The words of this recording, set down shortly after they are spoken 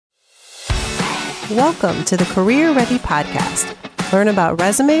Welcome to the Career Ready Podcast. Learn about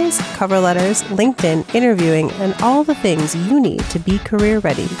resumes, cover letters, LinkedIn, interviewing, and all the things you need to be career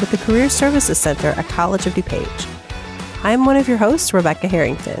ready with the Career Services Center at College of DuPage. I'm one of your hosts, Rebecca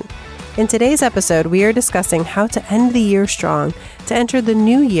Harrington. In today's episode, we are discussing how to end the year strong to enter the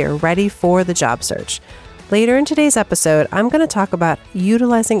new year ready for the job search. Later in today's episode, I'm going to talk about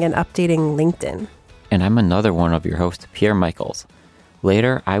utilizing and updating LinkedIn. And I'm another one of your hosts, Pierre Michaels.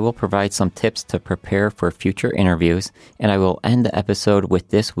 Later, I will provide some tips to prepare for future interviews, and I will end the episode with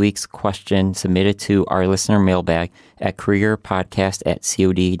this week's question submitted to our listener mailbag at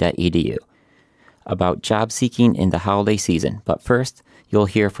careerpodcast@cod.edu about job seeking in the holiday season. But first, you'll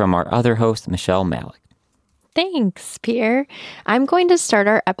hear from our other host, Michelle Malik. Thanks, Pierre. I'm going to start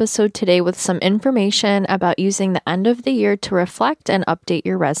our episode today with some information about using the end of the year to reflect and update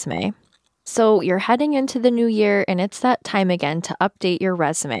your resume. So you're heading into the new year, and it's that time again to update your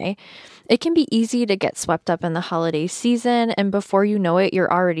resume. It can be easy to get swept up in the holiday season, and before you know it,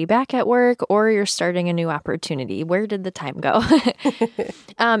 you're already back at work or you're starting a new opportunity. Where did the time go?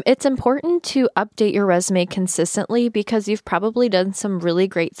 It's important to update your resume consistently because you've probably done some really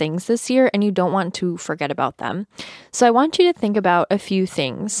great things this year and you don't want to forget about them. So I want you to think about a few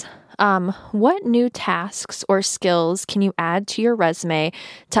things. What new tasks or skills can you add to your resume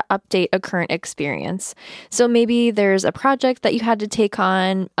to update a current experience? So maybe there's a project that you had to take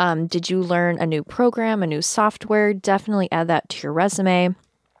on. Did you learn a new program, a new software? Definitely add that to your resume.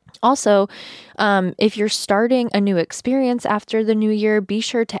 Also, if you're starting a new experience after the new year, be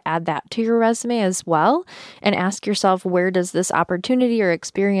sure to add that to your resume as well and ask yourself, where does this opportunity or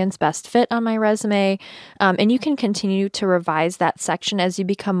experience best fit on my resume? And you can continue to revise that section as you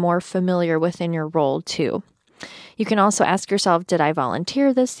become more familiar within your role too. You can also ask yourself, did I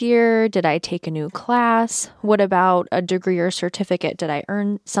volunteer this year? Did I take a new class? What about a degree or certificate? Did I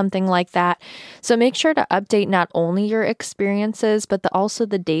earn something like that? So make sure to update not only your experiences, but also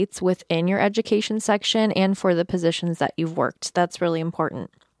the dates within your education section and for the positions that you've worked. That's really important.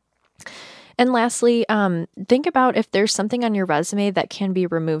 And lastly, think about if there's something on your resume that can be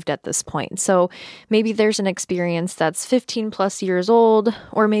removed at this point. So maybe there's an experience that's 15 plus years old,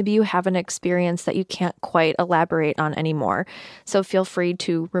 or maybe you have an experience that you can't quite elaborate on anymore. So feel free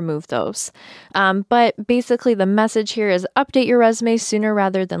to remove those. But basically the message here is update your resume sooner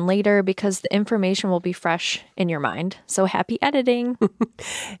rather than later because the information will be fresh in your mind. So happy editing.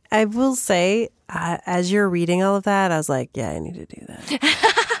 I will say, as you're reading all of that, I was like, yeah, I need to do that.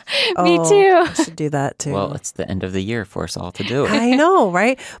 Me too. I should do that too. Well, it's the end of the year for us all to do it. I know,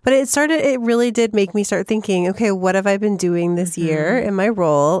 right? But it really did make me start thinking, okay, what have I been doing this year in my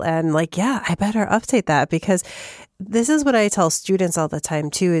role? And like, yeah, I better update that because this is what I tell students all the time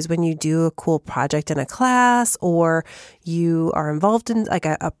too, is when you do a cool project in a class or you are involved in like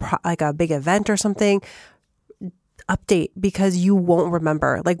a big event or something, update because you won't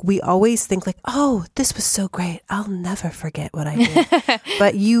remember. Like we always think like, oh, this was so great. I'll never forget what I did.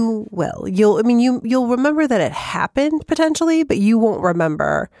 But you will. You'll remember that it happened potentially, but you won't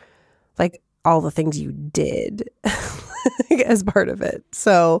remember like all the things you did as part of it.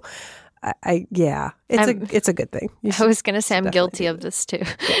 So it's a good thing. I was going to say I'm guilty of this too.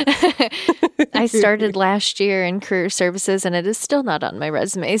 I started last year in career services and it is still not on my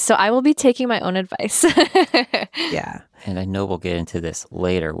resume. So I will be taking my own advice. Yeah. And I know we'll get into this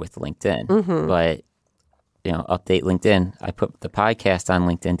later with LinkedIn, but update LinkedIn. I put the podcast on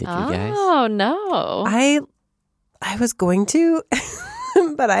LinkedIn. Did you guys? Oh, no. I was going to,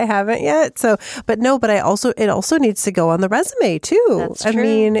 but I haven't yet. So, but it also needs to go on the resume too. That's true. I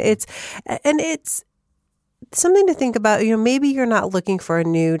mean, it's something to think about. Maybe you're not looking for a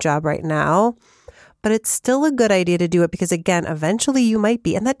new job right now, but it's still a good idea to do it because again, eventually you might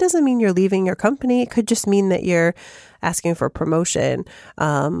be, and that doesn't mean you're leaving your company. It could just mean that you're asking for promotion,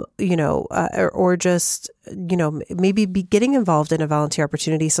 or just, maybe be getting involved in a volunteer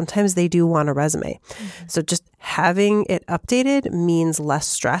opportunity. Sometimes they do want a resume. Mm-hmm. So just having it updated means less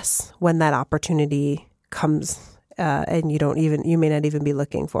stress when that opportunity comes, and you may not even be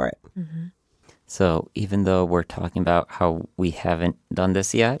looking for it. Mm-hmm. So even though we're talking about how we haven't done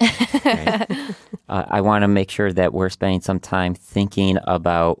this yet, right, I want to make sure that we're spending some time thinking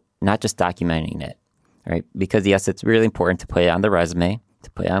about not just documenting it, right? Because yes, it's really important to put it on the resume,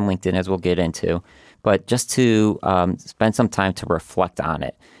 to put it on LinkedIn as we'll get into, but just to spend some time to reflect on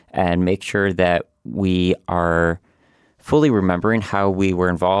it and make sure that we are fully remembering how we were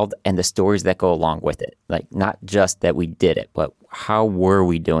involved and the stories that go along with it. Like not just that we did it, but how were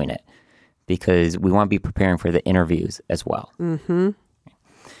we doing it? Because we want to be preparing for the interviews as well. Mm-hmm.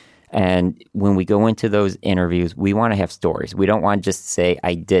 And when we go into those interviews, we want to have stories. We don't want to just say,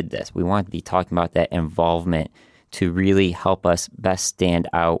 I did this. We want to be talking about that involvement to really help us best stand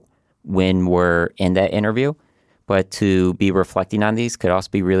out when we're in that interview. But to be reflecting on these could also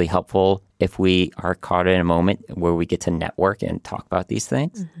be really helpful if we are caught in a moment where we get to network and talk about these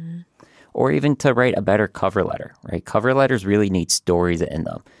things. Mm-hmm. Or even to write a better cover letter, right? Cover letters really need stories in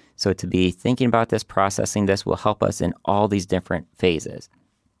them. So to be thinking about this, processing this will help us in all these different phases.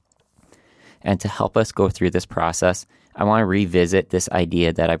 And to help us go through this process, I want to revisit this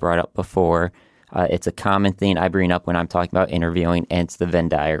idea that I brought up before. It's a common theme I bring up when I'm talking about interviewing, and it's the Venn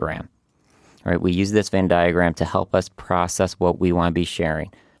diagram. All right, we use this Venn diagram to help us process what we want to be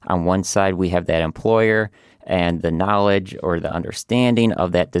sharing. On one side, we have that employer and the knowledge or the understanding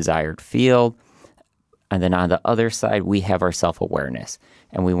of that desired field. And then on the other side, we have our self-awareness.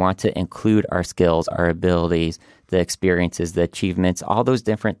 And we want to include our skills, our abilities, the experiences, the achievements, all those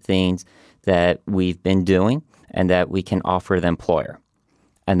different things that we've been doing and that we can offer the employer.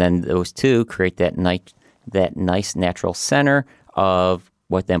 And then those two create that nice natural center of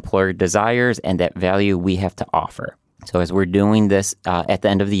what the employer desires and that value we have to offer. So as we're doing this at the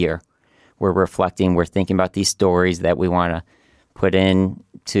end of the year, we're reflecting, we're thinking about these stories that we want to put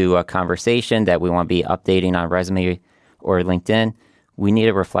into a conversation, that we want to be updating on resume or LinkedIn. We need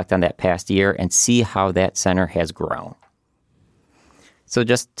to reflect on that past year and see how that center has grown. So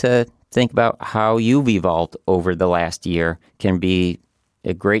just to think about how you've evolved over the last year can be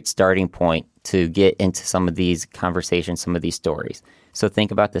a great starting point to get into some of these conversations, some of these stories. So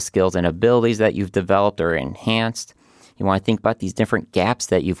think about the skills and abilities that you've developed or enhanced. You want to think about these different gaps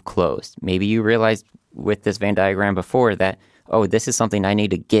that you've closed. Maybe you realized with this Venn diagram before that, oh, this is something I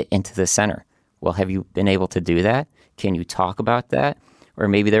need to get into the center. Well, have you been able to do that? Can you talk about that? Or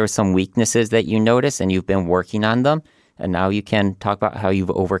maybe there were some weaknesses that you noticed and you've been working on them, and now you can talk about how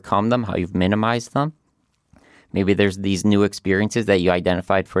you've overcome them, how you've minimized them. Maybe there's these new experiences that you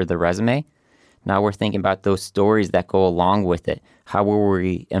identified for the resume. Now we're thinking about those stories that go along with it. How were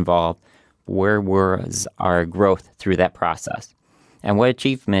we involved? Where was our growth through that process? And what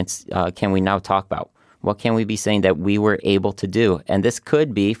achievements can we now talk about? What can we be saying that we were able to do? And this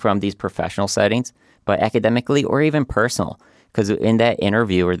could be from these professional settings, but academically or even personal. Because in that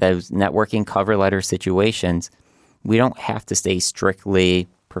interview or those networking cover letter situations, we don't have to stay strictly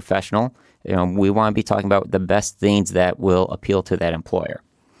professional. We want to be talking about the best things that will appeal to that employer.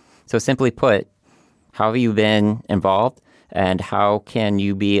 So simply put, how have you been involved and how can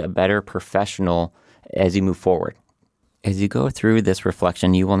you be a better professional as you move forward? As you go through this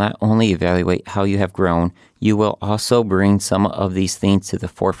reflection, you will not only evaluate how you have grown, you will also bring some of these things to the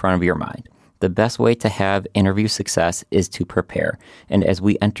forefront of your mind. The best way to have interview success is to prepare. And as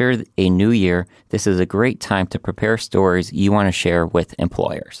we enter a new year, this is a great time to prepare stories you want to share with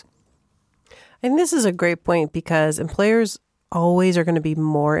employers. I think this is a great point because employers always are going to be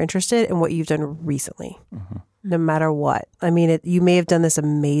more interested in what you've done recently, no matter what. I mean, you may have done this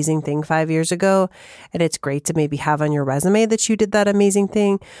amazing thing 5 years ago, and it's great to maybe have on your resume that you did that amazing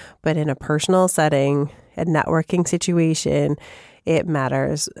thing. But in a personal setting, a networking situation, it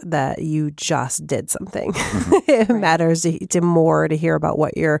matters that you just did something. It matters to more to hear about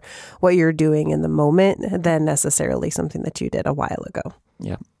what you're doing in the moment than necessarily something that you did a while ago.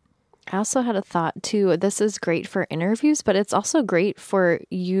 Yeah. I also had a thought too. This is great for interviews, but it's also great for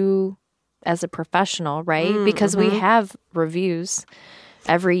you as a professional, right? Because we have reviews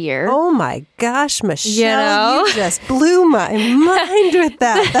every year. Oh my gosh, Michelle, you just blew my mind with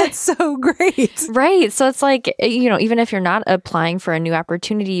that. That's so great. Right. So it's like, even if you're not applying for a new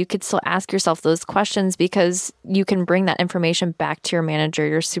opportunity, you could still ask yourself those questions because you can bring that information back to your manager,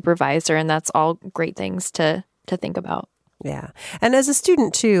 your supervisor, and that's all great things to think about. Yeah. And as a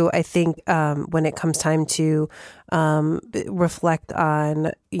student too, I think when it comes time to reflect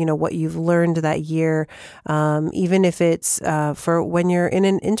on, what you've learned that year, even if it's for when you're in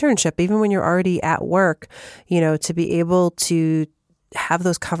an internship, even when you're already at work, to be able to have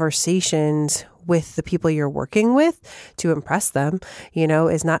those conversations with the people you're working with to impress them,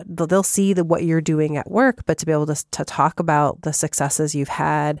 is not, they'll see what you're doing at work, but to be able to talk about the successes you've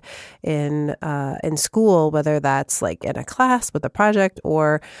had in school, whether that's like in a class with a project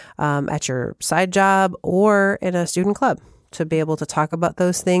or at your side job or in a student club, to be able to talk about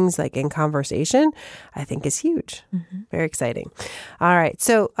those things like in conversation, I think is huge. Very exciting. All right.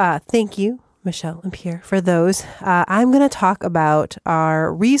 So thank you, Michelle and Pierre, for those. I'm going to talk about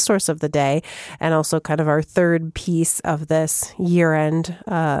our resource of the day and also kind of our third piece of this year-end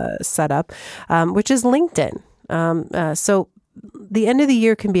setup, which is LinkedIn. So the end of the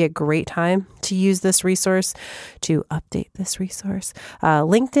year can be a great time to use this resource, to update this resource.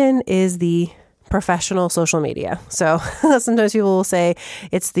 LinkedIn is the professional social media. So sometimes people will say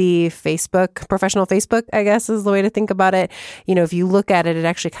it's the Facebook, professional Facebook, I guess is the way to think about it. If you look at it, it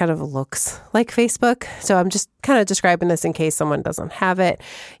actually kind of looks like Facebook. So I'm just kind of describing this in case someone doesn't have it.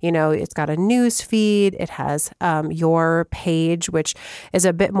 It's got a news feed. It has your page, which is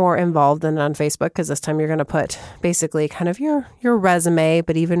a bit more involved than on Facebook, because this time you're going to put basically kind of your resume,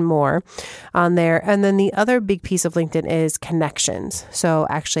 but even more on there. And then the other big piece of LinkedIn is connections. So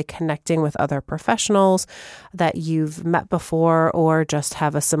actually connecting with other professionals that you've met before or just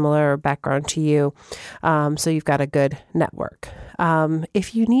have a similar background to you. So you've got a good network.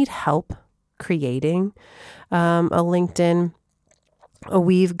 If you need help creating a LinkedIn,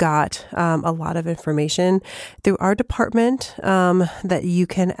 we've got a lot of information through our department that you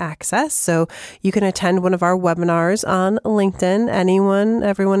can access. So you can attend one of our webinars on LinkedIn.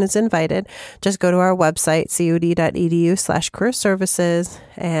 Everyone is invited. Just go to our website, cod.edu/career services,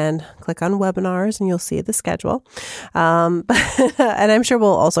 and click on webinars, and you'll see the schedule. And I'm sure we'll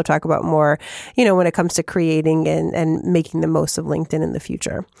also talk about more, when it comes to creating and making the most of LinkedIn in the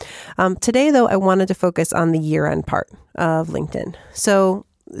future. Today, though, I wanted to focus on the year-end part of LinkedIn. So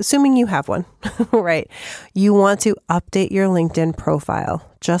assuming you have one, right? You want to update your LinkedIn profile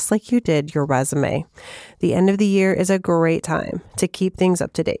just like you did your resume. The end of the year is a great time to keep things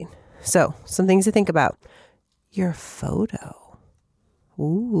up to date. So some things to think about. Your photo.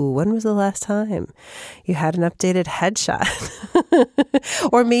 Ooh, when was the last time you had an updated headshot?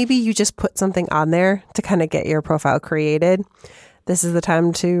 Or maybe you just put something on there to kind of get your profile created. This is the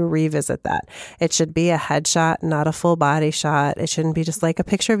time to revisit that. It should be a headshot, not a full body shot. It shouldn't be just like a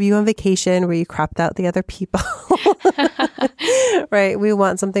picture of you on vacation where you cropped out the other people. Right? We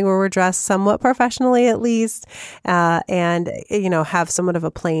want something where we're dressed somewhat professionally at least, and have somewhat of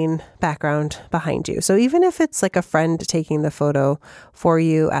a plain background behind you. So even if it's like a friend taking the photo for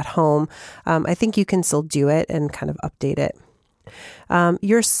you at home, I think you can still do it and kind of update it.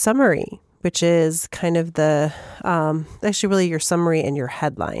 Your summary, which is kind of actually really your summary and your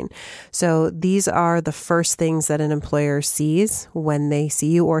headline. So these are the first things that an employer sees when they see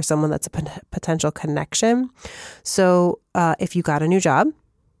you or someone that's a potential connection. So if you got a new job,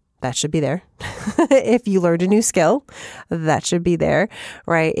 that should be there. If you learned a new skill, that should be there,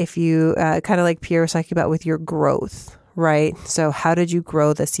 right? If you kind of like Pierre was talking about with your growth, right? So how did you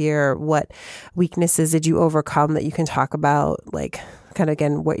grow this year? What weaknesses did you overcome that you can talk about, like kind of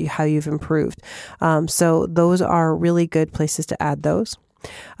again, how you've improved. So those are really good places to add those.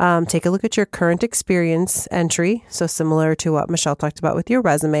 Take a look at your current experience entry. So similar to what Michelle talked about with your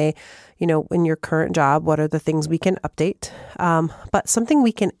resume, in your current job, what are the things we can update? But something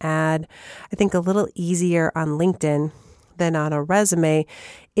we can add, I think a little easier on LinkedIn than on a resume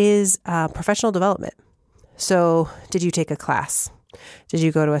is professional development. So did you take a class? Did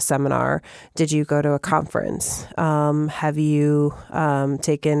you go to a seminar? Did you go to a conference? Have you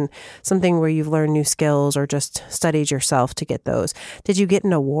taken something where you've learned new skills or just studied yourself to get those? Did you get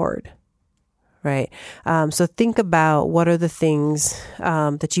an award? Right. So think about what are the things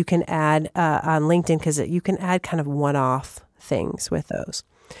that you can add on LinkedIn, because you can add kind of one-off things with those.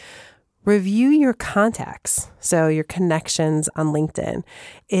 Review your contacts. So your connections on LinkedIn.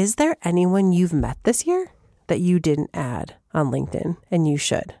 Is there anyone you've met this year that you didn't add on LinkedIn, and you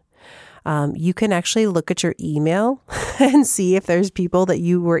should? You can actually look at your email and see if there's people that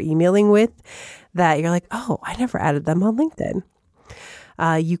you were emailing with that you're like, oh, I never added them on LinkedIn.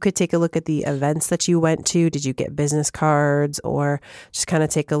 You could take a look at the events that you went to. Did you get business cards, or just kind of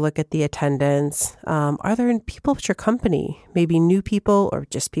take a look at the attendance? Are there people at your company, maybe new people or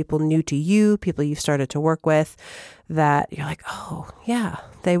just people new to you, people you've started to work with that you're like, oh yeah,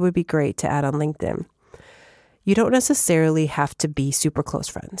 they would be great to add on LinkedIn. You don't necessarily have to be super close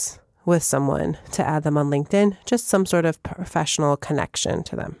friends with someone to add them on LinkedIn, just some sort of professional connection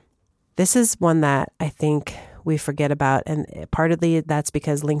to them. This is one that I think we forget about, and partly that's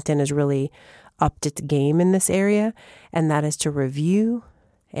because LinkedIn has really upped its game in this area, and that is to review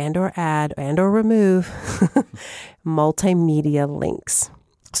and or add and or remove multimedia links.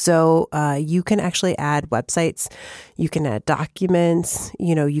 So you can actually add websites, you can add documents,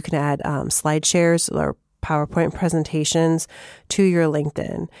 you can add slide shares or PowerPoint presentations to your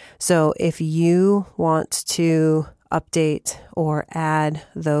LinkedIn. So if you want to update or add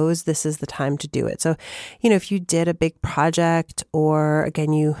those, this is the time to do it. So, if you did a big project, or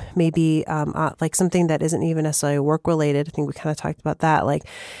again, you maybe like something that isn't even necessarily work related, I think we kind of talked about that. Like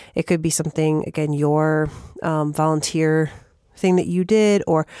it could be something, again, your volunteer thing that you did,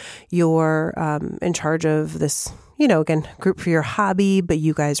 or you're in charge of this, again, group for your hobby, but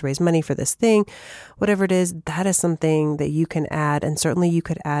you guys raise money for this thing, whatever it is, that is something that you can add. And certainly you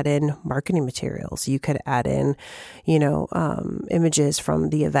could add in marketing materials. You could add in, images from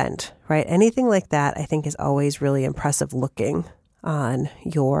the event, right? Anything like that, I think is always really impressive looking on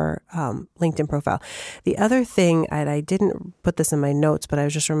your LinkedIn profile. The other thing, and I didn't put this in my notes, but I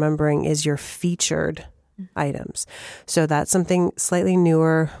was just remembering, is your featured items. So that's something slightly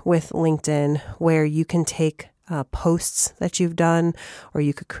newer with LinkedIn where you can take posts that you've done, or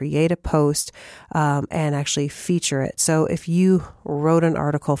you could create a post and actually feature it. So if you wrote an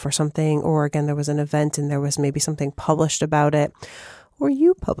article for something, or again, there was an event and there was maybe something published about it, or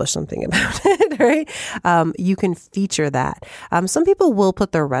you publish something about it, right? You can feature that. Some people will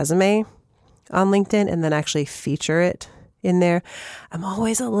put their resume on LinkedIn and then actually feature it in there. I'm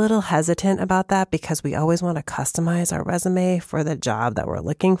always a little hesitant about that because we always want to customize our resume for the job that we're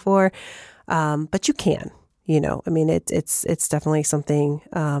looking for. But you can, it's definitely something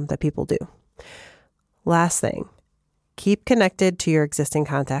that people do. Last thing, keep connected to your existing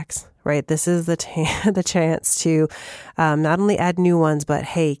contacts, right? This is the chance to not only add new ones, but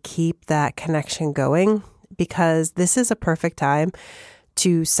hey, keep that connection going, because this is a perfect time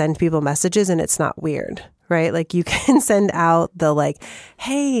to send people messages and it's not weird, right? Like you can send out the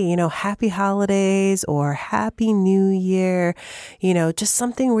hey, happy holidays or happy new year, just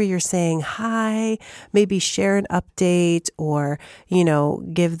something where you're saying hi, maybe share an update, or,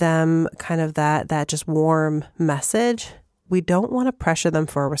 give them kind of that just warm message. We don't want to pressure them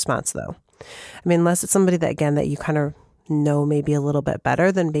for a response though. I mean, unless it's somebody that you kind of know maybe a little bit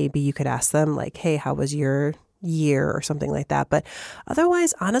better, then maybe you could ask them hey, how was your year or something like that. But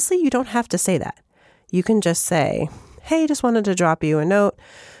otherwise, honestly, you don't have to say that. You can just say, hey, just wanted to drop you a note,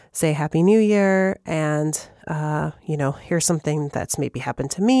 say Happy New Year. And, here's something that's maybe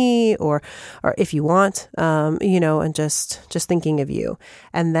happened to me, or if you want, and just thinking of you.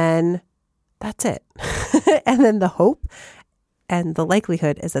 And then that's it. And then the hope and the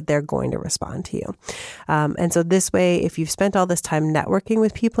likelihood is that they're going to respond to you. And so this way, if you've spent all this time networking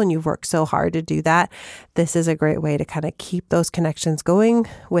with people and you've worked so hard to do that, this is a great way to kind of keep those connections going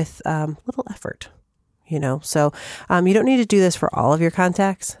with little effort. So you don't need to do this for all of your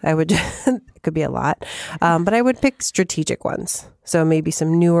contacts. It could be a lot, but I would pick strategic ones. So maybe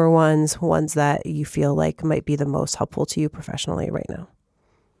some newer ones that you feel like might be the most helpful to you professionally right now.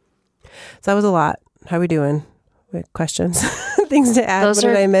 So that was a lot. How are we doing? Questions, things to add? What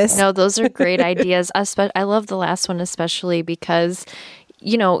did I miss? No, those are great ideas. I love the last one, especially because,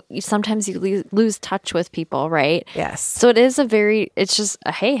 sometimes you lose touch with people, right? Yes. So it's just,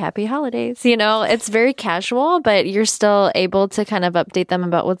 hey, happy holidays. It's very casual, but you're still able to kind of update them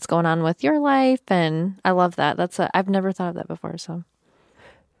about what's going on with your life. And I love that. I've never thought of that before. So.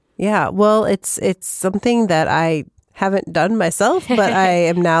 Yeah. Well, it's something that I haven't done myself, but I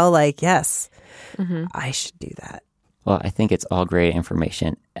am now yes, I should do that. Well, I think it's all great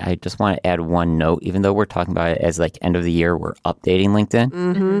information. I just want to add one note, even though we're talking about it as end of the year, we're updating LinkedIn.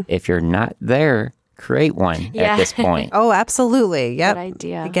 Mm-hmm. If you're not there, create one at this point. Oh, absolutely. Yep. Good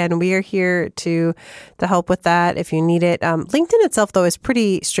idea. Again, we are here to help with that if you need it. LinkedIn itself, though, is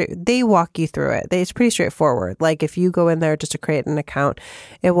pretty straight. They walk you through it. It's pretty straightforward. If you go in there just to create an account,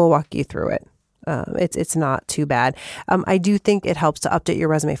 it will walk you through it. It's not too bad. I do think it helps to update your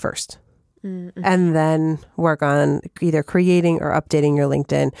resume first. Mm-hmm. And then work on either creating or updating your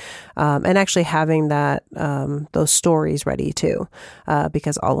LinkedIn, and actually having that those stories ready too,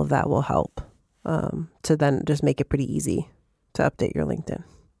 because all of that will help to then just make it pretty easy to update your LinkedIn.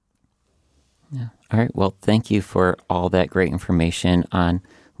 Yeah. All right. Well, thank you for all that great information on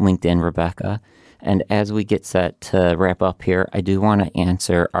LinkedIn, Rebecca. And as we get set to wrap up here, I do want to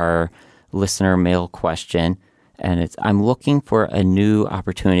answer our listener mail question. And I'm looking for a new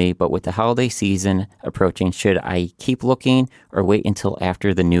opportunity, but with the holiday season approaching, should I keep looking or wait until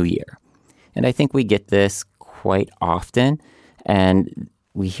after the new year? And I think we get this quite often, and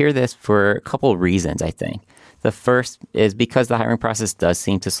we hear this for a couple of reasons, I think. The first is because the hiring process does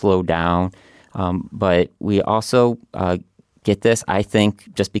seem to slow down, but we also get this, I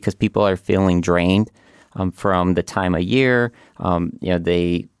think, just because people are feeling drained from the time of year.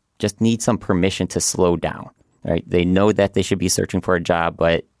 They just need some permission to slow down. Right? They know that they should be searching for a job,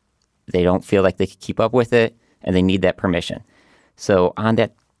 but they don't feel like they can keep up with it, and they need that permission. So on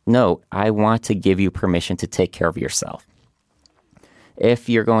that note, I want to give you permission to take care of yourself. If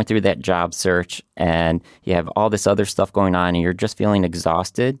you're going through that job search and you have all this other stuff going on and you're just feeling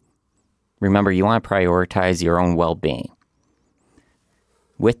exhausted, remember, you want to prioritize your own well-being.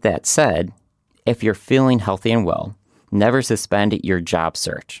 With that said, if you're feeling healthy and well, never suspend your job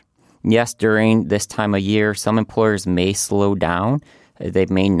search. Yes, during this time of year, some employers may slow down. They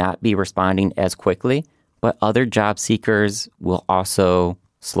may not be responding as quickly, but other job seekers will also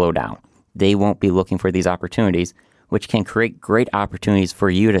slow down. They won't be looking for these opportunities, which can create great opportunities for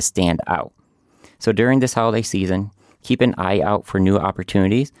you to stand out. So during this holiday season, keep an eye out for new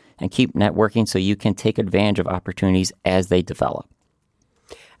opportunities and keep networking so you can take advantage of opportunities as they develop.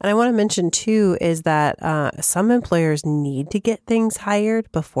 And I want to mention, too, is that some employers need to get things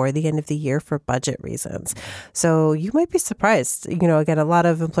hired before the end of the year for budget reasons. So you might be surprised. Again, a lot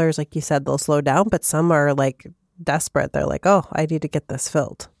of employers, like you said, they'll slow down, but some are like desperate. They're like, oh, I need to get this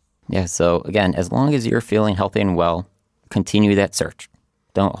filled. Yeah. So again, as long as you're feeling healthy and well, continue that search.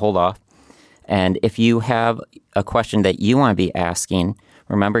 Don't hold off. And if you have a question that you want to be asking,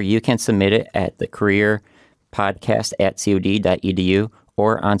 remember, you can submit it at the careerpodcast@cod.edu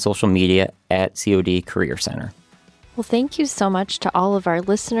or on social media at COD Career Center. Well, thank you so much to all of our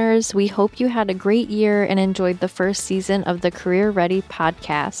listeners. We hope you had a great year and enjoyed the first season of the Career Ready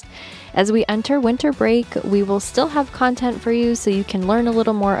podcast. As we enter winter break, we will still have content for you so you can learn a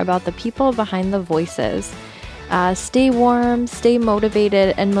little more about the people behind the voices. Stay warm, stay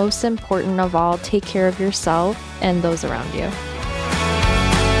motivated, and most important of all, take care of yourself and those around you.